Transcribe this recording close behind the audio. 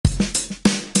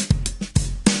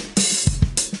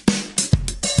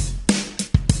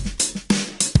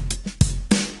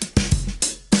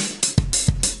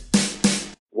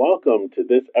Welcome to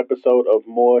this episode of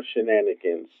More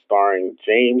Shenanigans, starring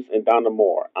James and Donna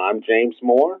Moore. I'm James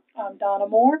Moore. I'm Donna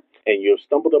Moore. And you've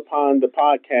stumbled upon the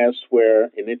podcast where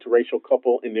an interracial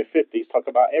couple in their 50s talk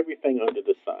about everything under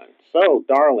the sun. So,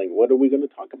 darling, what are we going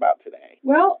to talk about today?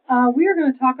 Well, we are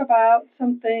going to talk about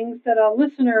some things that a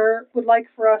listener would like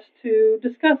for us to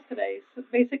discuss today. So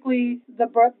basically, the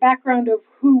background of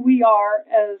who we are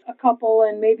as a couple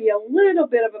and maybe a little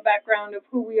bit of a background of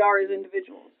who we are as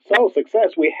individuals. So,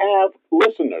 success, we have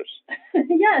listeners.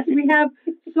 Yes, we have,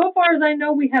 so far as I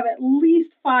know, we have at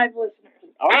least 5 listeners.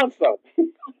 Awesome.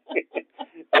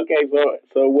 Okay,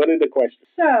 so what are the questions?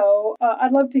 So,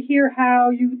 I'd love to hear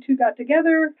how you two got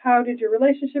together. How did your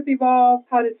relationship evolve?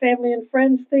 How did family and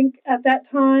friends think at that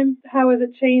time? How has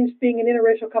it changed being an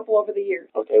interracial couple over the years?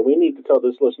 Okay, we need to tell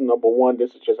this listener, number one,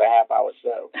 this is just a half-hour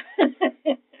show.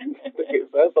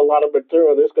 That's a lot of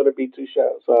material. There's going to be 2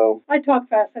 shows. So I talk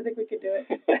fast. I think we could do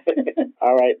it.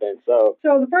 All right, then. So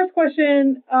the first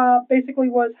question basically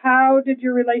was, how did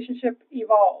your relationship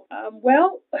evolve?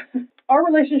 Well, our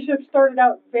relationship started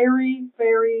out very,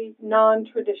 very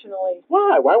non-traditionally.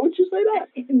 Why? Why would you say that?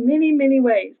 In many, many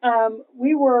ways.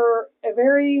 We were a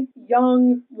very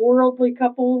young, worldly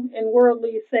couple, and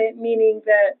worldly meaning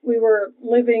that we were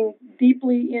living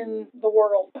deeply in the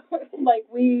world.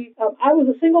 I was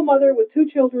a single mother with 2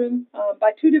 children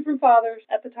by 2 different fathers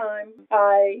at the time.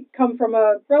 I come from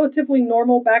a relatively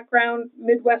normal background,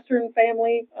 Midwestern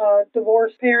family,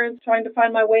 divorced parents, trying to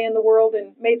find my way in the world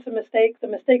and made some mistakes. The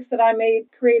mistakes that I made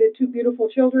created 2 beautiful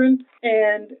children,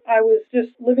 and I was just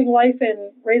living life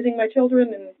and raising my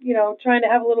children and, trying to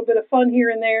have a little bit of fun here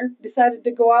and there. Decided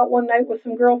to go out one night with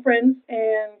some girlfriends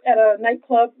and at a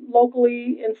nightclub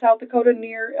locally in South Dakota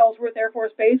near Ellsworth Air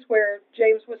Force Base where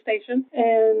James was stationed,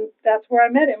 and that's where I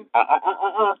met him.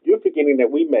 You're forgetting that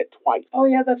we met twice. Oh,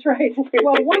 yeah, that's right.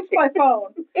 Well, once by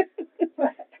phone.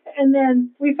 And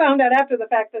then we found out after the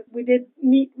fact that we did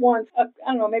meet once,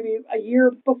 maybe a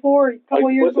year before, a couple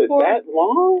of years before. Was it that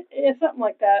long? Yeah, something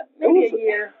like that. Maybe a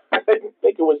year. I didn't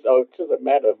think it was just a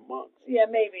matter of months. Yeah,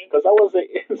 maybe. Because I wasn't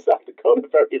in South Dakota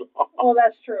very long. Oh,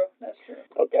 that's true.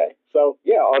 Okay. So,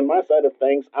 on my side of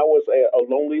things, I was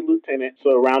a lonely lieutenant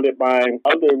surrounded by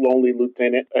other lonely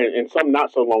lieutenants, and some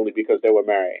not so lonely because they were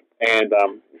married. And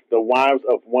the wives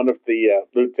of one of the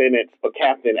lieutenants, or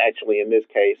captain actually in this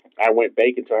case, I went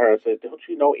baking to her and said, don't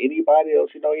you know anybody?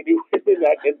 Don't you know any women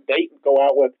I can date and go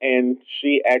out with? And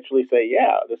she actually said,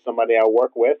 yeah, there's somebody I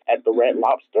work with at the Red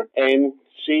Lobster, and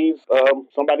she's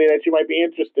somebody that you might be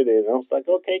interested in. And I was like,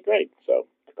 okay, great. So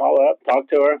I called her up, talked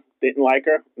to her, didn't like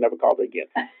her, never called her again.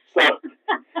 So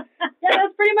yeah,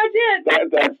 that's pretty much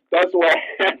it. That's what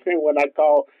happened when I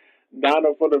called Donna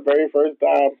for the very first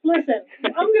time. Listen,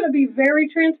 I'm going to be very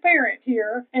transparent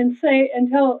here and say and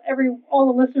tell all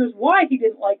the listeners why he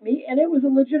didn't like me, and it was a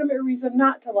legitimate reason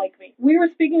not to like me. We were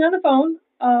speaking on the phone.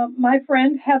 My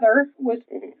friend Heather was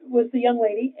the young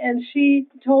lady, and she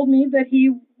told me that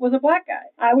he was a black guy.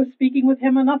 I was speaking with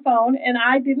him on the phone, and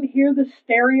I didn't hear the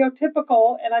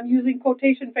stereotypical, and I'm using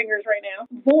quotation fingers right now,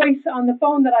 voice on the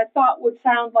phone that I thought would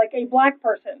sound like a black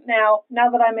person. Now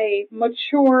that I'm a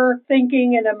mature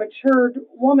thinking and a matured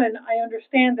woman, I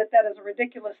understand that is a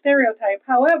ridiculous stereotype.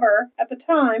 However, at the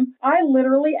time, I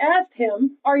literally asked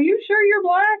him, are you sure you're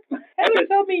black? Heather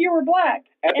told me you were black.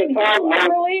 He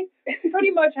literally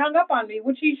pretty much hung up on me,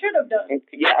 which he should have done.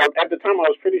 Yeah, at the time I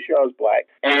was pretty sure I was black.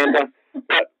 And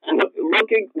but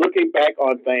looking back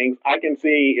on things, I can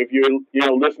see if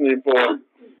you're listening for,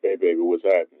 hey baby, what's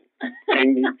happening?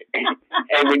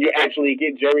 And when you actually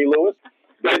get Jerry Lewis,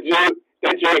 that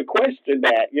you question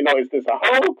that, is this a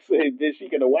hoax? Is she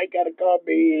gonna white guy to call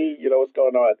me? What's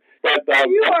going on? But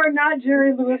you are not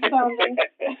Jerry Lewis sounding.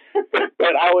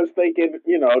 But I was thinking,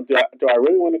 do I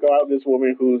really want to go out with this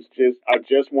woman who's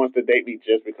just wants to date me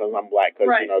just because I'm black? Because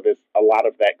right. There's a lot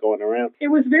of that going around. It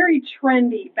was very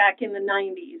trendy back in the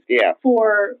 90s. Yeah.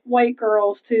 For white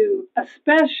girls to,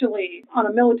 especially on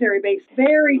a military base,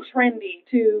 very trendy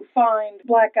to find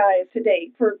black guys to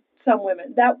date for some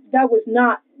women. That was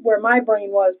not where my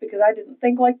brain was, because I didn't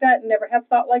think like that and never have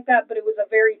thought like that, but it was a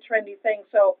very trendy thing.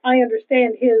 So I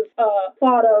understand his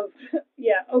thought of,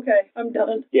 yeah, okay, I'm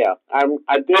done. Yeah,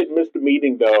 I did miss the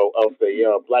meeting, though, of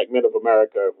the Black Men of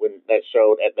America when that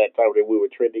showed at that time that we were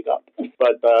trending up.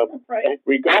 But right.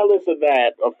 Regardless of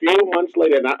that, a few months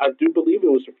later, and I do believe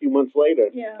it was a few months later,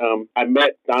 yeah. I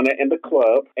met Donna in the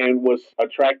club and was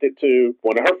attracted to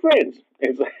one of her friends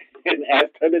and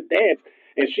asked her to dance.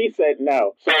 And she said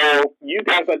no. So you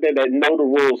guys out there that know the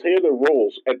rules, here are the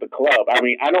rules at the club. I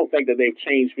mean, I don't think that they've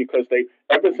changed because they,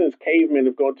 ever since cavemen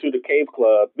have gone to the cave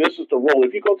club, this is the rule.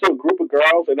 If you go to a group of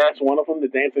girls and ask one of them to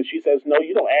dance and she says no,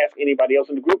 you don't ask anybody else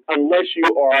in the group unless you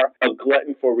are a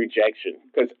glutton for rejection.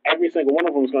 Because every single one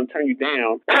of them is going to turn you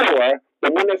down. Or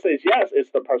the one that says yes is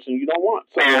the person you don't want.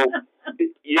 So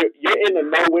you're in a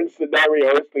no-win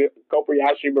scenario. It's the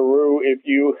Kobayashi Maru. If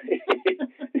you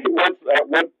once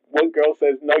one girl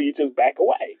says no, you just back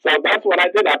away. So that's what I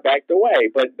did. I backed away.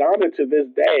 But Donna to this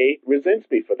day resents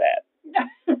me for that.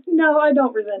 No, I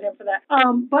don't resent him for that.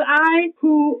 But I,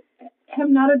 who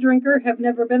am not a drinker, have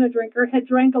never been a drinker, had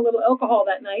drank a little alcohol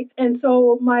that night. And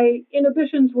so my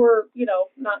inhibitions were,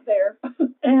 not there.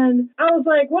 And I was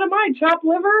like, what am I, chopped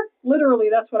liver? Literally,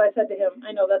 that's what I said to him.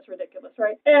 I know that's ridiculous,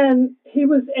 right? And he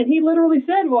literally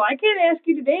said, well, I can't ask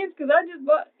you to dance because I just,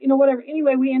 whatever.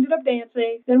 Anyway, we ended up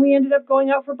dancing. Then we ended up going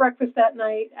out for breakfast that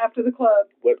night after the club.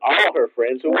 With all her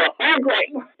friends who were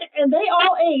hungry. And they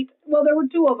all ate. Well, there were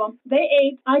two of them. They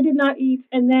ate. I did not eat.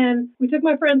 And then we took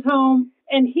my friends home.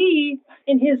 And he,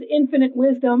 in his infinite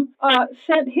wisdom,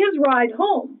 sent his ride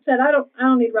home. Said, I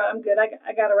don't need a ride. I'm good.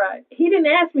 I got a ride. He didn't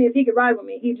ask me if he could ride with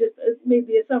me. He just made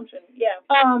the assumption. Yeah.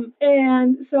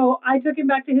 And so I took him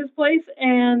back to his place,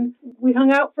 and we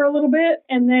hung out for a little bit,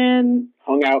 and then...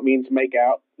 Hung out means make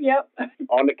out. Yep.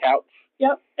 On the couch.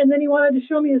 Yep. And then he wanted to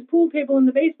show me his pool table in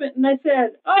the basement, and I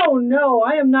said, oh, no,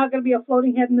 I am not going to be a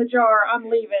floating head in the jar. I'm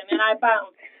leaving. And I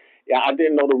bounced. Yeah, I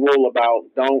didn't know the rule about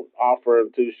don't offer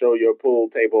to show your pool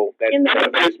table that's in the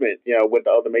basement, with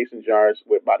the other mason jars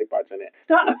with body parts in it.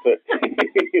 Stop.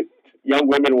 Young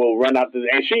women will run out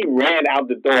and she ran out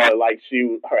the door like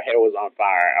her hair was on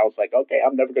fire. I was like, okay,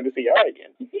 I'm never going to see her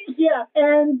again. Yeah,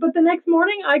 but the next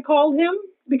morning I called him.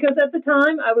 Because at the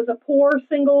time, I was a poor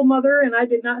single mother and I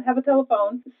did not have a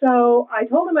telephone. So I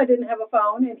told him I didn't have a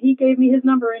phone, and he gave me his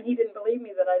number, and he didn't believe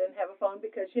me that I didn't have a phone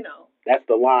because, That's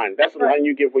the line. That's the line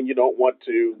you give when you don't want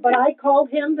to. But I called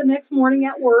him the next morning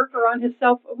at work or on his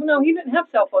cell phone. No, he didn't have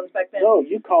cell phones back then. No,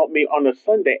 you called me on a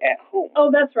Sunday at home. Oh,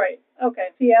 that's right. Okay.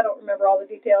 See, I don't remember all the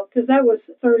details because that was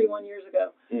 31 years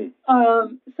ago.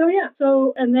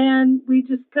 And then we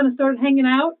just kind of started hanging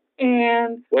out.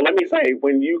 And well, let me say,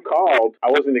 when you called, I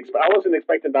wasn't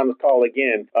expecting Donna's call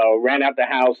again. Ran out the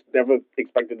house, never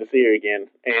expected to see her again.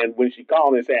 And when she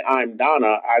called and said, "I'm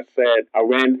Donna," I said I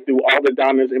ran through all the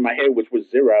Donnas in my head, which was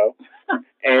zero.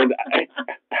 And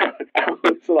I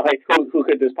was like, "Who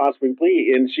could this possibly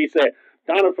be?" And she said,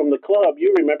 Donna from the club,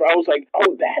 you remember? I was like,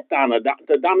 oh, that Donna,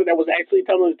 the Donna that was actually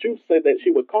telling the truth, said that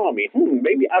she would call me.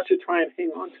 Maybe I should try and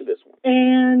hang on to this one.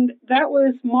 And that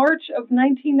was March of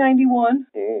 1991.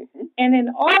 Mm-hmm. And in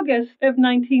August of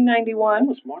 1991. That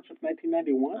was March of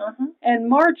 1991? Uh-huh.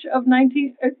 And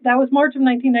that was March of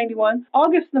 1991.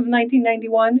 August of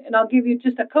 1991, and I'll give you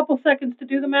just a couple seconds to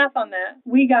do the math on that.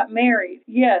 We got married.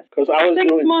 Yes. Because I was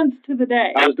 6 months to the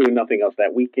day. I was doing nothing else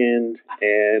that weekend,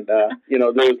 and,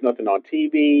 there was nothing on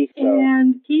TV. So.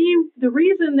 And the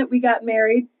reason that we got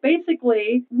married,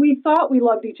 basically, we thought we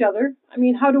loved each other. I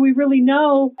mean, how do we really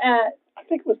know I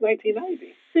think it was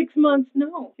 1990. 6 months?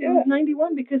 No, yeah. It was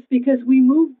 91 because we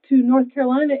moved to North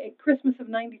Carolina at Christmas of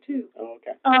 92. Oh,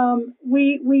 okay.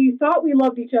 We thought we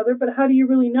loved each other, but how do you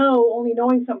really know only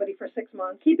knowing somebody for 6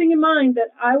 months? Keeping in mind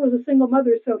that I was a single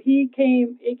mother, so he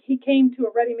came to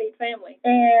a ready-made family,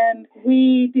 and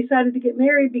we decided to get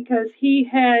married because he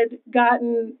had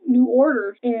gotten new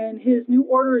orders, and his new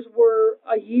orders were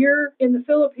a year in the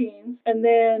Philippines and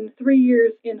then 3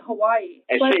 years in Hawaii.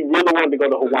 And she really wanted to go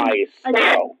to Hawaii. I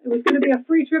know. It was going to be a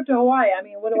free trip to Hawaii. I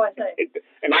mean, what do I say?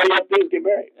 And all you have to do is get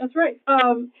married. That's right.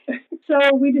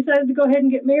 So we decided to go ahead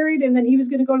and get married, and then he was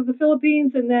going to go to the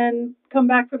Philippines and then come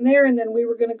back from there, and then we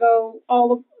were going to go,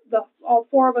 all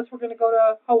four of us were going to go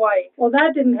to Hawaii. Well,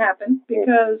 that didn't happen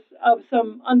because of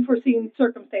some unforeseen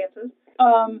circumstances.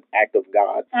 Act of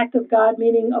God. Act of God,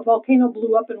 meaning a volcano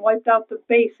blew up and wiped out the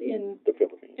base in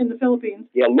the Philippines.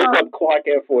 Yeah, look up Clark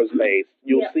Air Force Base.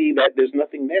 You'll see that there's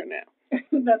nothing there now.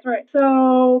 That's right.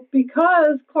 So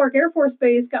because Clark Air Force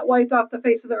Base got wiped off the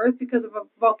face of the earth because of a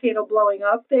volcano blowing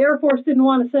up, the Air Force didn't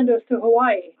want to send us to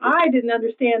Hawaii. I didn't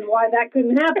understand why that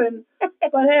couldn't happen,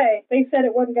 but hey, they said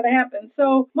it wasn't going to happen.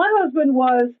 So my husband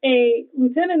was a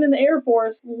lieutenant in the Air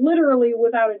Force, literally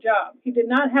without a job. He did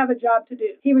not have a job to do.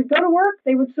 He would go to work,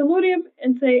 they would salute him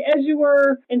and say, "As you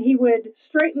were," and he would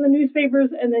straighten the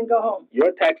newspapers and then go home.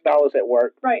 Your tax dollars at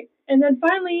work. Right. And then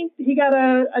finally, he got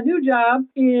a new job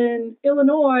in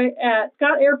Illinois at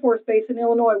Scott Air Force Base in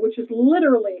Illinois, which is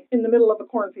literally in the middle of a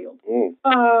cornfield.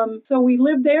 So we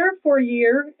lived there for a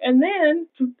year, and then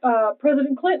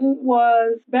President Clinton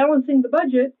was balancing the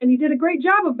budget, and he did a great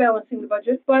job of balancing the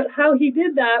budget, but how he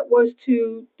did that was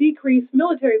to decrease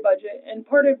military budget, and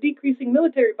part of decreasing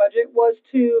military budget was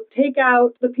to take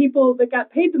out the people that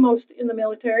got paid the most in the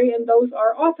military, and those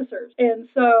are officers. And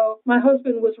so my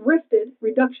husband was rifted,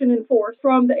 reduction in force,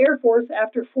 from the Air Force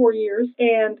after 4 years,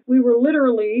 and we were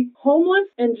literally homeless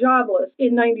and jobless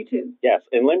in 92. Yes,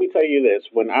 and let me tell you this.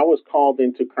 When I was called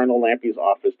into Colonel Lampy's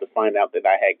office to find out that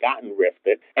I had gotten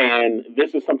rifted, and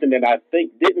this is something that I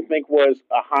didn't think was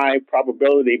a high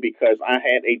probability because I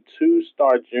had a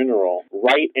 2-star general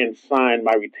write and sign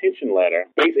my retention letter.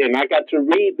 And I got to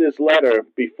read this letter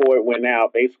before it went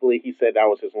out. Basically, he said I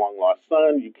was his long-lost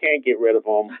son. You can't get rid of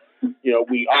him.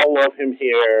 We all love him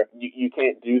here. You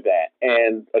can't do that.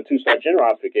 And a 2-star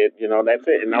general, I figured, that's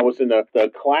it. And I was in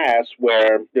the class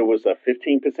where there was a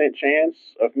 15% chance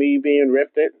of me being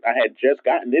rifted. I had just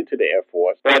gotten into the Air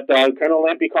Force. But Colonel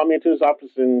Lampy called me into his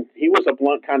office, and he was a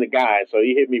blunt kind of guy. So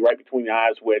he hit me right between the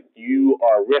eyes with, you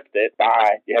are rifted.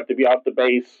 Bye. You have to be off the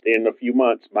base in a few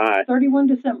months. Bye. 31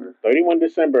 December. 31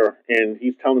 December. And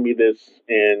he's telling me this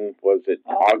in, was it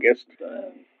August?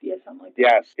 Yeah, something like that.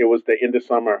 Yes, it was the end of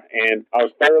summer, and I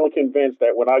was thoroughly convinced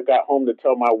that when I got home to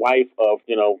tell my wife of,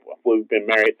 we've been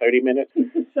married 30 minutes,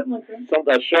 something like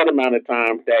that, a short amount of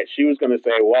time, that she was going to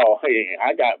say, well, hey,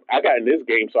 I got in this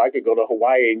game so I could go to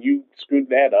Hawaii, and you screwed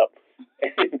that up.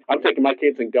 I'm taking my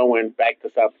kids and going back to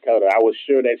South Dakota. I was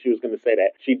sure that she was going to say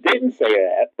that. She didn't say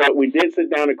that, but we did sit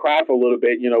down and cry for a little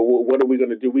bit. What are we going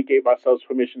to do? We gave ourselves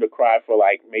permission to cry for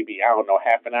maybe,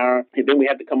 half an hour. And then we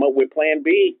had to come up with plan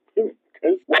B.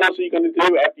 What else are you going to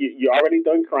do after you're already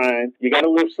done crying? You got to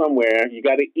live somewhere. You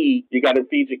got to eat. You got to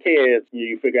feed your kids.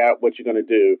 You figure out what you're going to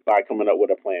do by coming up with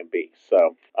a plan B.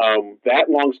 So that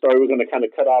long story, we're going to kind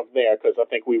of cut off there because I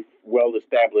think we've well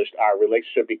established our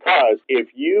relationship. Because if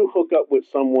you hook up with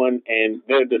someone and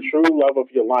they're the true love of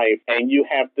your life and you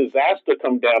have disaster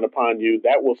come down upon you,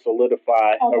 that will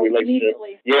solidify a relationship.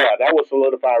 Yeah, that will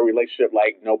solidify a relationship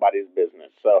like nobody's business.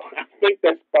 So I think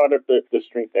that's part of the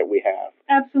strength that we have.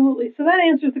 Absolutely. So that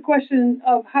answers the question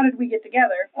of how did we get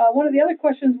together. One of the other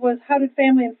questions was how did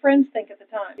family and friends think at the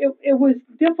time? It was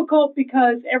difficult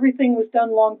because everything was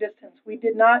done long distance. We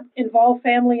did not involve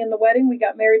family in the wedding. We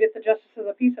got married at the Justice of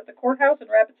the Peace at the courthouse in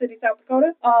Rapid City, South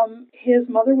Dakota. His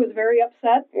mother was very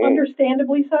upset,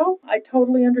 understandably so. I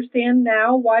totally understand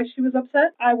now why she was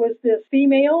upset. I was this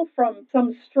female from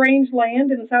some strange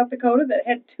land in South Dakota that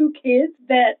had 2 kids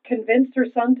that convinced her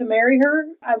son to marry her.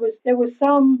 There was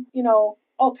some,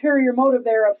 ulterior motive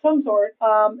there of some sort.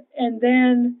 And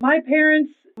then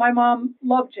my mom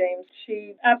loved James.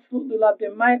 She absolutely loved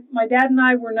him. My dad and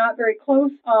I were not very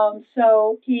close.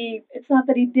 So it's not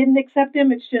that he didn't accept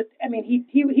him. It's just,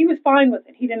 he was fine with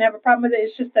it. He didn't have a problem with it.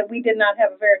 It's just that we did not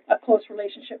have a close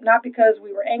relationship. Not because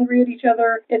we were angry at each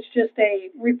other. It's just a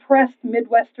repressed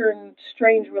Midwestern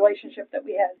strange relationship that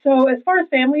we had. So as far as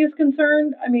family is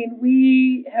concerned,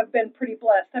 we have been pretty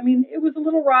blessed. It was a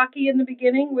little rocky in the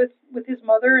beginning with his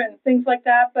mother and things like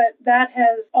that, but that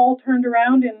has all turned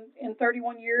around in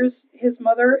 31 years. His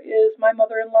mother is my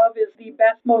mother-in-law, is the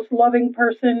best, most loving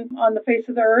person on the face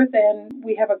of the earth, and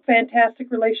we have a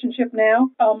fantastic relationship now.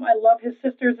 I love his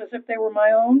sisters as if they were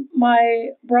my own. My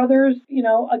brothers,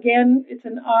 again, it's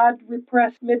an odd,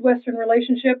 repressed Midwestern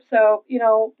relationship, so,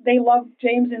 they love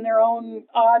James in their own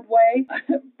odd way,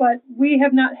 but we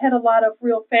have not had a lot of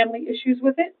real family issues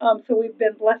with it, so we've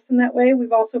been blessed in that way.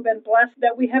 We've also been blessed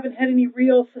that we haven't had any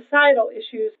real societal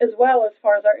issues as well as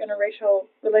far as our interracial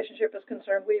relationship is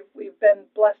concerned. We've been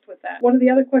blessed with that. One of the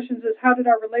other questions is how did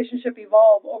our relationship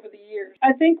evolve over the years?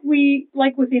 I think we,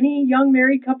 like with any young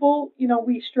married couple,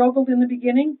 we struggled in the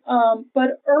beginning,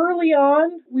 but early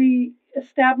on we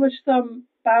established some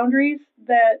boundaries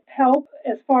that help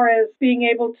as far as being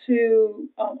able to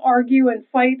argue and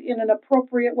fight in an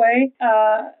appropriate way.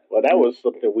 Well, that was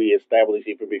something we established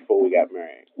even before we got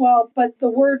married. Well, but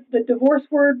the divorce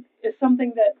word is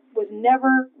something that was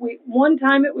never, one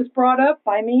time it was brought up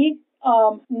by me,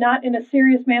 not in a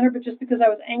serious manner, but just because I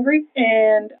was angry.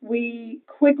 And we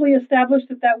quickly established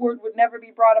that word would never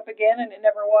be brought up again, and it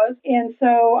never was. And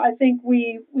so I think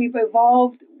we've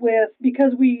evolved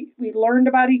because we learned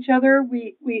about each other.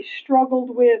 We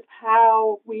struggled with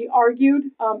how we argued,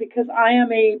 because I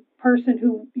am a person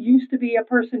who used to be a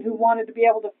person who wanted to be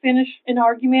able to finish an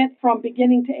argument from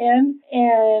beginning to end.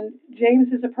 And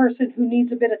James is a person who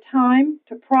needs a bit of time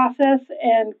to process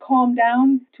and calm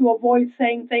down to avoid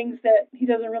saying things that he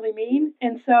doesn't really mean.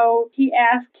 And so he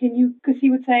asked, can you, because he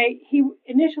would say,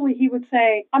 initially he would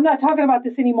say, I'm not talking about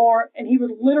this anymore. And he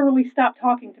would literally stop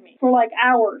talking to me for like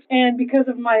hours. And because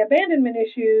of my abandonment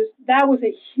issues, that was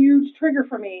a huge trigger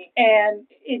for me. And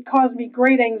it caused me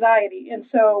great anxiety. And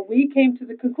so we came to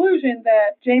the conclusion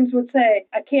that James would say,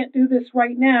 I can't do this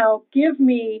right now. Give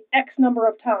me X number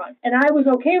of time. And I was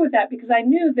okay with that because I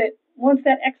knew that once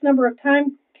that X number of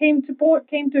time came to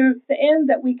the end,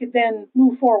 that we could then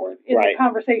move forward in the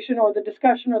conversation or the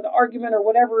discussion or the argument or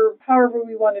whatever, however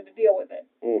we wanted to deal with it.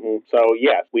 Mm-hmm. So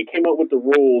yes, we came up with the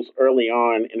rules early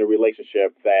on in the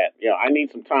relationship that, I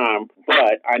need some time,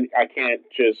 but I can't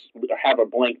just have a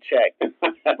blank check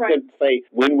to say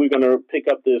when we're going to pick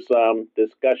up this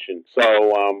discussion.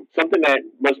 So something that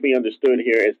must be understood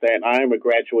here is that I am a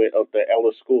graduate of the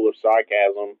Ellis School of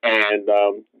Sarcasm, and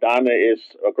Donna is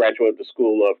a graduate of the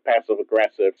School of Passive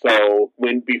Aggressive. So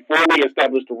before we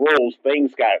established the rules,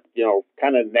 things got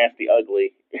kind of nasty,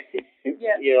 ugly.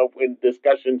 Yes. In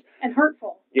discussions. And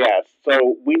hurtful. Yes.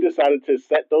 So we decided to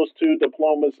set those two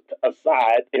diplomas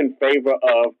aside in favor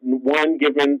of, one,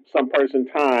 giving some person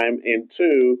time, and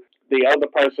two, the other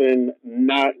person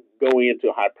not going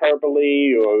into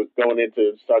hyperbole or going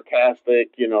into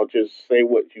sarcastic, just say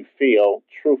what you feel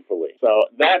truthfully. So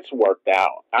that's worked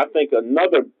out. I think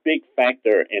another big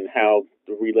factor in how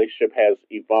the relationship has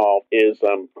evolved is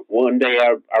one day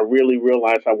I really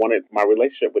realized I wanted my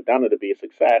relationship with Donna to be a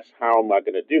success. How am I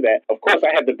going to do that? Of course,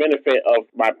 I had the benefit of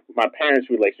my parents'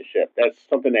 relationship. That's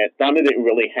something that Donna didn't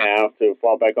really have, to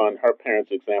fall back on her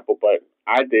parents' example, but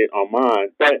I did on mine.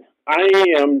 But I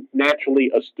am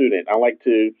naturally a student. I like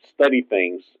to study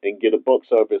things and get a book.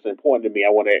 So if it's important to me,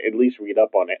 I want to at least read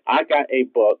up on it. I got a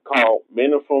book called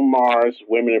Men Are From Mars,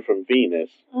 Women Are From Venus.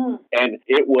 And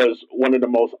it was one of the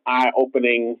most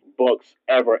eye-opening books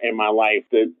ever in my life.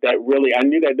 That really, I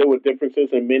knew that there were differences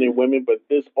in men and women, but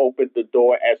this opened the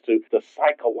door as to the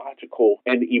psychological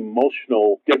and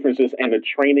emotional differences and the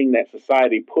training that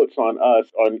society puts on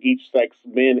us, on each sex,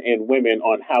 men and women,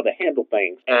 on how to handle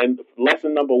things. And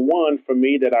lesson number one for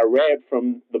me that I read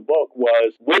from the book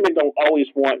was, women don't always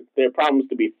want their problems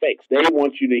to be fixed. They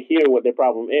want you to hear what their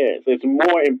problem is. It's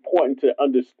more important to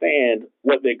understand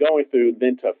what they're going through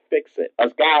than to fix it.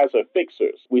 Us guys are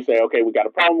fixers. We say, okay, we got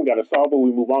a problem, we got to solve it,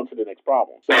 we move on to the next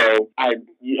problem. So I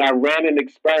ran an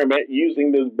experiment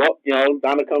using this book.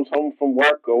 Donna comes home from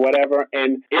work or whatever,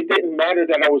 and it didn't matter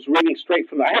that I was reading straight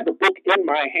from I had the book in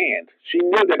my hand. She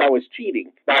knew that I was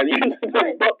cheating by using the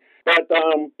book. But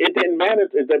it didn't matter.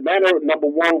 The matter, number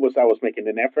one, was I was making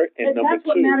an effort, and number that's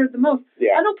what mattered the most.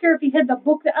 Yeah. I don't care if he had the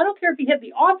book. I don't care if he had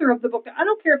the author of the book. I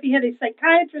don't care if he had a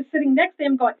psychiatrist sitting next to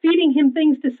him, feeding him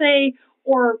things to say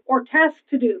or tasks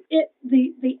to do.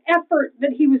 The effort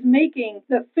that he was making,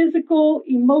 the physical,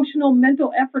 emotional,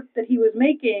 mental effort that he was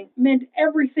making, meant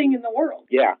everything in the world.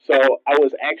 Yeah. So I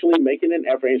was actually making an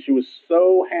effort, and she was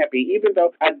so happy, even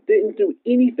though I didn't do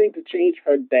anything to change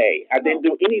her day. I didn't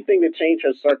do anything to change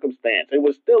her circumstance. It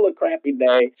was still a crappy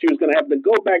day. She was going to have to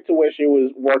go back to where she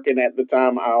was working at the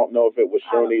time. I don't know if it was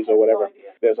Shoney's or whatever.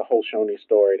 No, there's a whole Shoney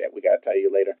story that we got to tell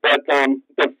you later. But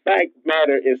the fact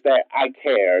matter is that I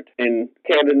cared, and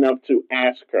cared enough to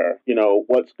ask her,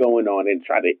 what's going on, and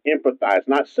try to empathize,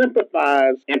 not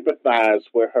sympathize, empathize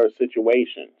with her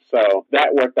situation. So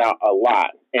that worked out a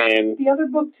lot. And the other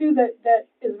book, too, that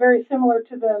is very similar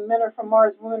to the Men Are From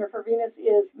Mars, Women Are From Venus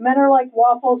is Men Are Like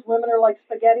Waffles, Women Are Like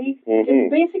Spaghetti. Mm-hmm.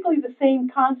 It's basically the same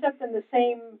concept and the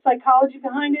same psychology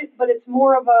behind it, but it's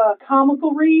more of a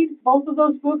comical read. Both of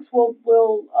those books will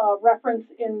reference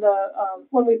in the,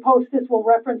 when we post this, we'll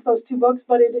reference those two books,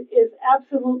 but it is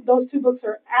absolute, those two books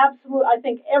are absolute. I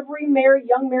think every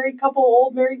young married couple,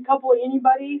 old married couple,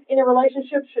 anybody in a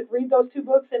relationship should read those two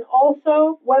books. And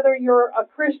also, whether you're a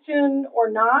Christian or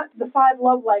not, The 5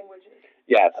 Love Languages.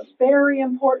 Yes. A very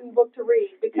important book to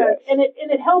read because and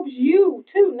it helps you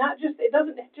too, it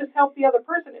doesn't just help the other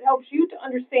person, it helps you to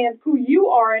understand who you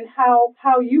are and how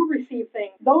you receive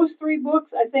things. Those 3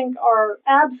 books I think are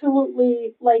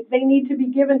absolutely, they need to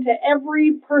be given to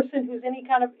every person who's in any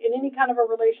kind of a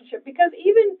relationship, because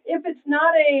even if it's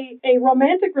not a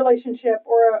romantic relationship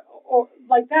or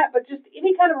like that, but just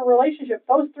any kind of a relationship,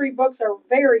 those 3 books are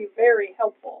very, very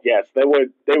helpful. Yes, they were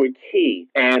key.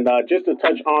 And just to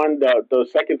touch on the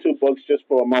second 2 books just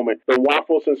for a moment, the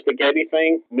waffles and spaghetti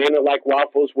thing, men are like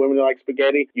waffles, women are like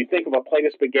spaghetti. You think of a plate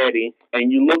of spaghetti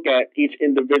and you look at each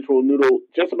individual noodle,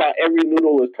 just about every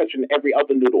noodle is touching every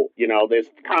other noodle. There's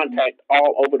contact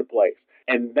all over the place.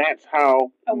 And that's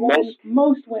how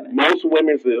most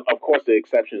women's, of course, the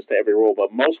exceptions to every rule,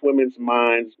 but most women's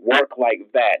minds work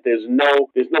like that. There's no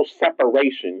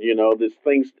separation. There's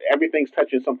things, everything's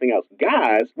touching something else.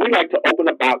 Guys, we like to open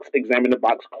a box, examine the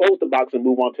box, close the box, and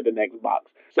move on to the next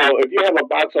box. So if you have a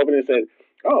box open and says,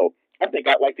 "Oh, I think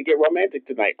I'd like to get romantic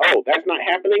tonight." Oh, that's not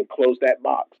happening. Close that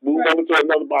box. Move over to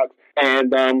another box.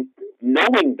 And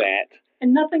knowing that.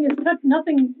 And nothing is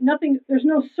nothing. There's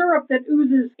no syrup that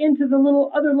oozes into the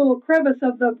other little crevice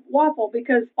of the waffle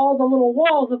because all the little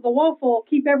walls of the waffle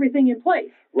keep everything in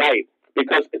place. Right.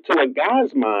 Because to a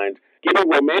guy's mind, getting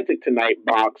romantic tonight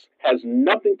box has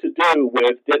nothing to do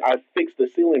with did I fix the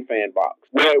ceiling fan box.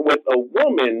 Where with a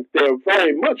woman, they're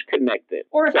very much connected.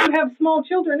 Or if you have small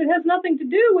children, it has nothing to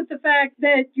do with the fact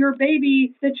that your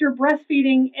baby, that you're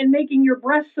breastfeeding and making your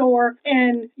breast sore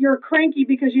and you're cranky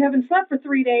because you haven't slept for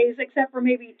 3 days, except for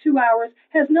maybe 2 hours,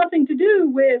 has nothing to do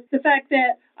with the fact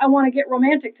that I want to get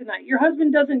romantic tonight. Your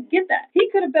husband doesn't get that. He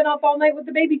could have been up all night with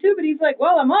the baby too, but he's like,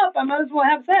 well, I'm up. I might as well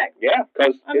have sex. Yeah,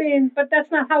 because but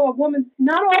that's not how a woman.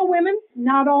 Not all women,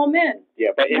 not all men. Yeah,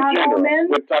 but in not general, all men,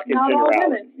 we're talking not generality. all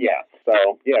women. Yeah.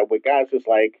 So yeah, with guys, it's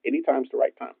like anytime's the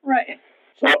right time. Right.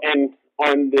 So and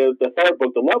on the third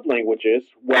book, The Love Languages,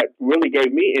 what really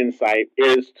gave me insight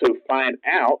is to find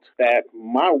out that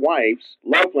my wife's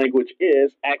love language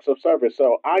is acts of service.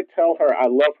 So I tell her I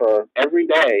love her every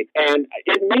day, and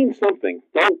it means something.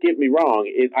 Don't get me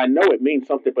wrong. I know it means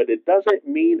something, but it doesn't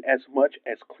mean as much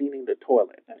as cleaning the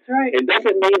toilet. That's right. It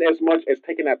doesn't mean as much as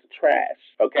taking out the trash,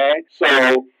 okay?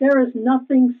 So there is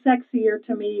nothing sexier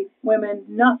to me, women,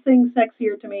 nothing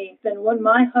sexier to me than when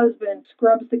my husband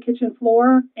scrubs the kitchen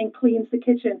floor and cleans the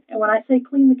kitchen. And when I say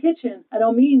clean the kitchen, I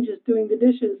don't mean just doing the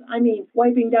dishes. I mean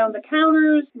wiping down the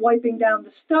counters, wiping down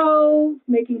the stove,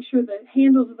 making sure the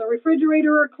handles of the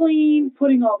refrigerator are clean,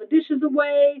 putting all the dishes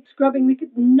away, scrubbing the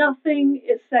kitchen. Nothing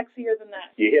is sexier than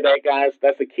that. You hear that, guys?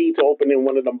 That's the key to opening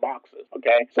one of them boxes,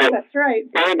 okay? So that's right.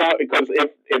 Find out, because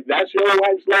if that's your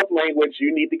wife's love language,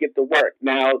 you need to get to work.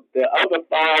 Now, the other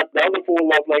 4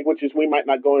 love languages, we might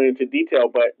not go into detail,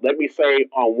 but let me say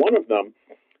on one of them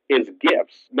is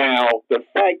gifts. Now, the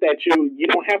fact that you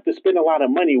don't have to spend a lot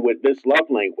of money with this love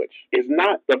language is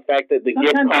not the fact that the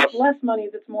Sometimes gift costs it's less money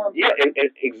that's more important. Yeah,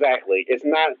 exactly. It's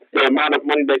not the amount of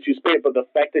money that you spent, but the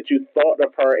fact that you thought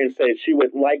of her and said she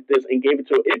would like this and gave it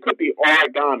to her. It could be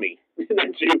origami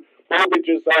that you folded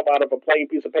yourself out of a plain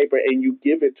piece of paper and you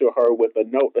give it to her with a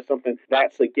note or something.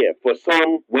 That's a gift. For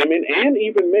some women and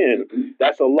even men,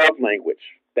 that's a love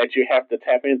language that you have to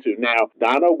tap into. Now,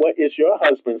 Donna, what is your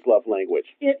husband's love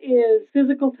language? It is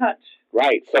physical touch.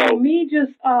 Right. So me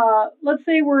just, let's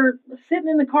say we're sitting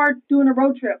in the car doing a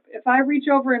road trip. If I reach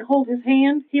over and hold his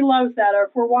hand, he loves that. Or if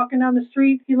we're walking down the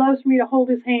street, he loves me to hold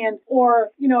his hand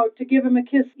or, to give him a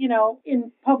kiss,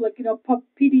 in public,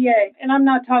 PDA. And I'm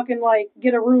not talking like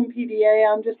get a room PDA.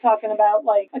 I'm just talking about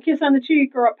like a kiss on the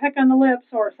cheek or a peck on the lips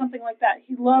or something like that.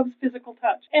 He loves physical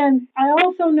touch. And I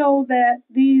also know that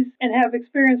and have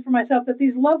experienced for myself that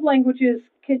these love languages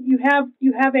you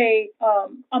have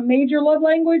a major love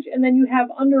language, and then you have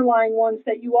underlying ones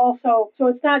that you also, so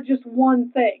it's not just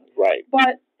one thing. Right.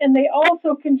 And they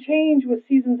also can change with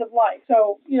seasons of life.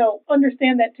 So,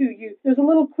 understand that too. There's a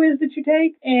little quiz that you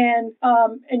take, and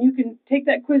you can take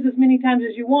that quiz as many times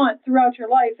as you want throughout your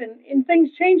life. And things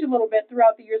change a little bit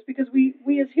throughout the years because we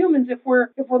as humans, if we're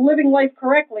living life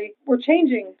correctly, we're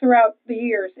changing throughout the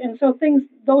years. And so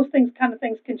those things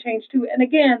can change too. And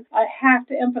again, I have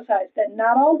to emphasize that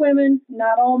not all women,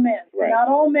 not all men, right. Not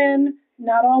all men,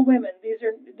 not all women.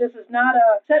 This is not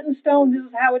a set in stone. This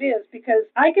is how it is, because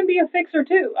I can be a fixer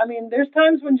too. I mean, there's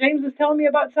times when James is telling me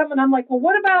about something, I'm like, well,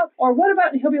 what about,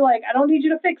 and he'll be like, I don't need you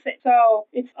to fix it. So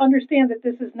it's understand that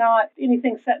this is not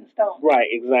anything set in stone. Right,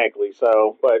 exactly.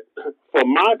 So, but for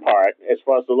my part, as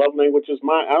far as the love languages,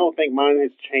 I don't think mine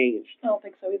has changed. I don't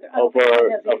think so either. Over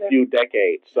a few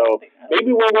decades. So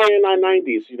maybe when we're in our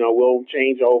 90s, we'll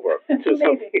change over to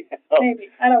something else. Maybe.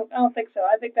 I don't think so.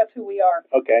 I think that's who we are.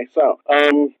 Okay, so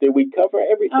did we cover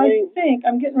everything? I think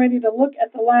I'm getting ready to look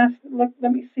at the last look.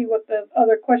 Let me see what the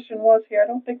other question was here. I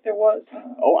don't think there was.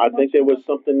 I think there was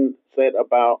something said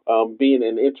about being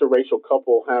an interracial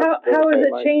couple. How has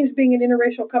it changed being an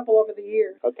interracial couple over the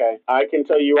years? Okay, I can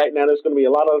tell you right now, there's going to be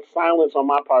a lot of silence on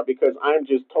my part because I'm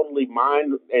just totally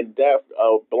mind and deaf,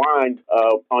 blind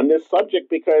on this subject,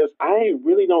 because I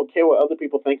really don't care what other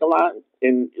people think a lot.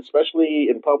 And especially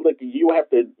in public, you have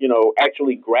to,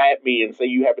 actually grab me and say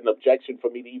you have an objection for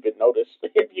me to even notice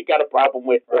if you got a problem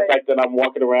with the fact that I'm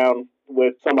walking around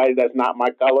with somebody that's not my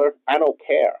color, I don't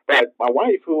care. But my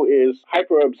wife, who is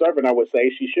hyper observant, I would say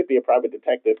she should be a private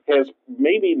detective, has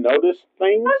maybe noticed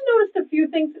things. I've noticed a few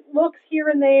things, looks here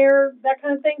and there, that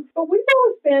kind of thing. But we've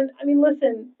always been, I mean,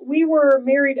 listen, we were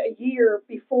married a year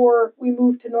before we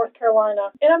moved to North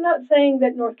Carolina. And I'm not saying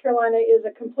that North Carolina is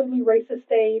a completely racist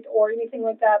state or anything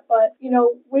like that, but, you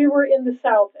know, we were in the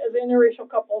South as an interracial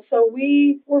couple. So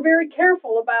we were very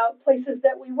careful about places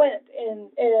that we went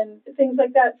and things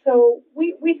like that. So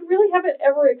we really haven't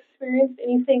ever experienced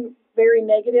anything very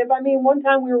negative. I mean, one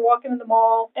time we were walking in the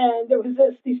mall and there was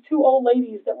these two old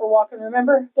ladies that were walking,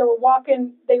 remember? They were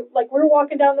walking, we were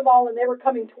walking down the mall and they were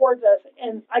coming towards us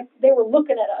and they were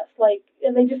looking at us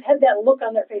and they just had that look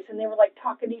on their face and they were like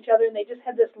talking to each other and they just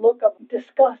had this look of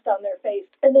disgust on their face.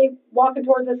 And they walking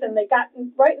towards us and they got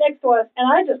right next to us and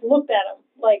I just looked at them.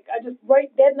 I just right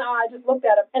dead in the eye, I just looked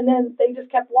at them. And then they just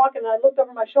kept walking and I looked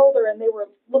over my shoulder and they were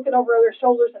looking over their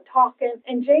shoulders and talking.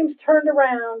 And James turned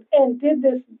around and did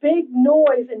this big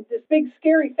noise and this big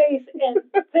scary face and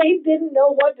they didn't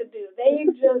know what to do. They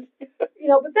just,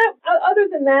 but that, other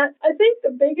than that, I think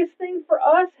the biggest thing for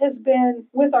us has been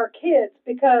with our kids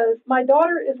because my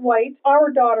daughter is white,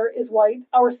 our daughter is white,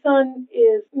 our son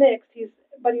is mixed.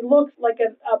 But he looks like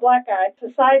a black guy.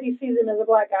 Society sees him as a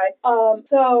black guy.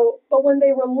 But when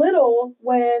they were little,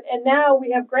 and now we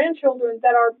have grandchildren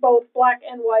that are both black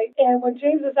and white, and when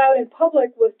James is out in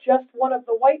public with just one of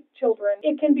the white children,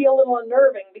 it can be a little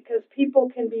unnerving because people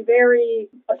can be very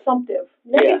assumptive,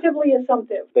 negatively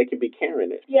assumptive. They can be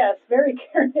Karen-ish. Yes, very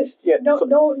Karen-ish. Yeah,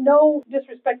 no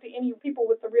disrespect to any people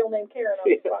with the real name Karen on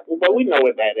this podcast. But we know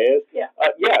what that is. Yeah.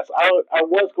 Yes, I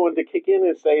was going to kick in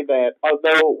and say that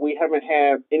although we haven't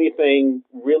had anything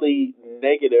really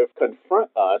negative confront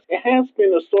us, it has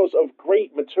been a source of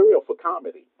great material for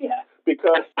comedy. Yeah.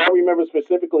 Because I remember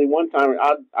specifically one time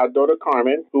our daughter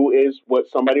Carmen, who is what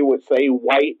somebody would say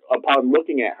white upon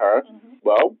looking at her,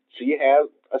 well, she has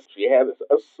a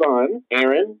son,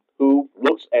 Aaron, who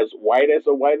looks as white as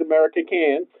a white American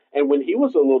can. And when he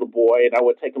was a little boy and I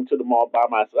would take him to the mall by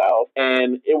myself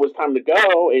and it was time to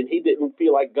go and he didn't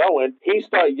feel like going, he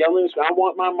started yelling, I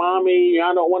want my mommy,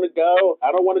 I don't want to go,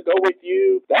 I don't want to go with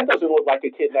you. That doesn't look like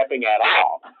a kidnapping at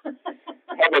all.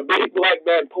 Have a big black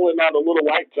man pulling out a little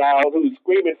white child who's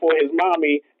screaming for his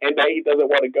mommy and that he doesn't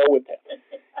want to go with him.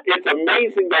 It's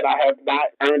amazing that I have not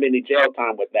earned any jail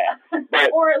time with that.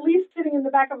 But, or at least sitting in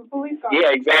the back of a police car. Yeah,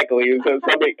 exactly. And so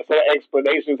some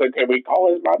explanations like, can we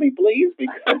call his mommy, please?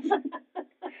 Because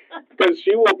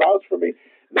she will vouch for me.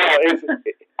 No,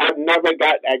 I've never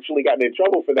actually gotten in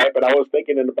trouble for that, but I was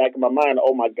thinking in the back of my mind,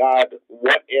 oh my God,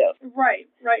 what if? Right.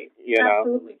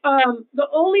 Absolutely. The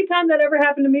only time that ever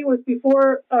happened to me was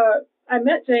before I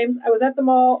met James. I was at the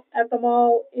mall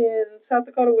in South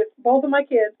Dakota with both of my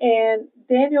kids, and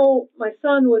Daniel, my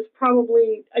son, was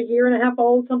probably a year and a half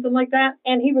old, something like that,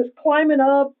 and he was climbing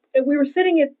up. We were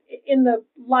sitting in the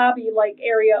lobby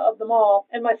area of the mall,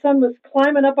 and my son was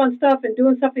climbing up on stuff and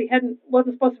doing stuff he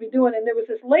wasn't supposed to be doing. And there was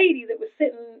this lady that was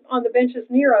sitting on the benches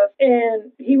near us,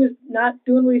 and he was not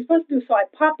doing what he's supposed to do. So I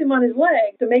popped him on his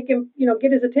leg to make him,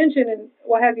 get his attention and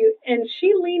what have you. And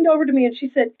she leaned over to me and she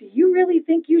said, "Do you really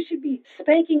think you should be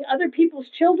spanking other people's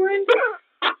children?"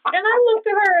 And I looked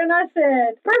at her and I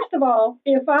said, first of all,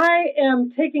 if I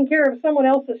am taking care of someone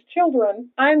else's children,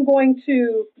 I'm going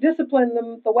to discipline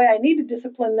them the way I need to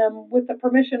discipline them with the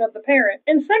permission of the parent.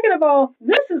 And second of all,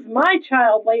 this is my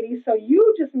child, lady, so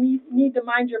you just need to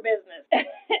mind your business.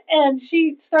 And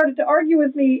she started to argue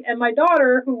with me, and my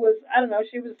daughter, who was, I don't know,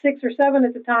 she was 6 or 7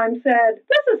 at the time, said,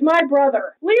 "This is my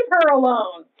brother. Leave her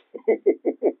alone."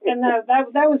 And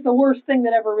that was the worst thing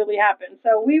that ever really happened.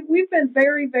 So we've been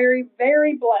very, very,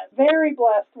 very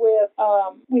blessed with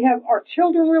we have our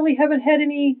children really haven't had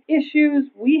any issues.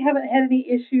 We haven't had any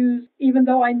issues, even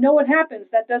though I know it happens.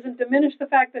 That doesn't diminish the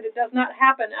fact that it does not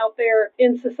happen out there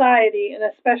in society, and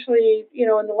especially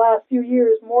in the last few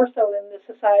years more so than this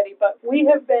society. But we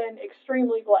have been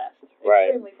extremely blessed. Right.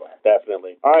 Extremely blessed.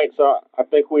 Definitely. All right, so I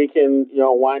think we can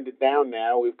wind it down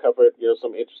now. We've covered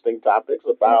some interesting topics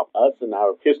about us and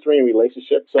our history and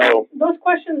relationships. So those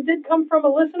questions did come from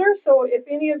a listener. So if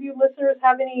any of you listeners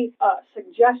have any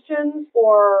suggestions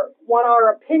or want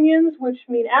our opinions, which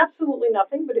mean absolutely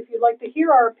nothing, but if you'd like to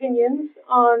hear our opinions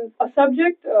on a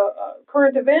subject, a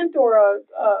current event, or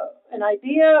an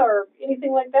idea or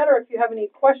anything like that, or if you have any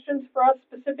questions for us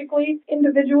specifically,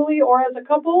 individually or as a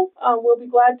couple, we'll be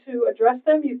glad to address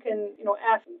them. You can,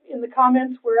 ask in the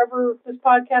comments wherever this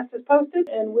podcast is posted,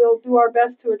 and we'll do our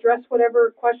best to address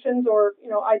whatever questions or,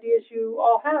 ideas you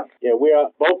all have. Yeah, we are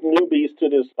both newbies to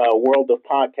this world of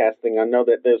podcasting. I know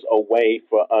that there's a way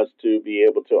for us to be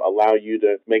able to allow you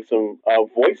to make some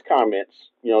voice comments,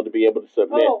 to be able to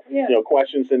submit,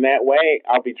 questions in that way.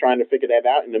 I'll be trying to figure that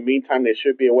out. In the meantime, there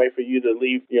should be a way for you to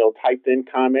leave, typed in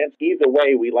comments. Either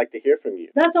way, we'd like to hear from you.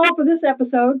 That's all for this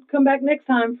episode. Come back next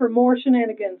time for more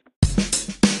shenanigans.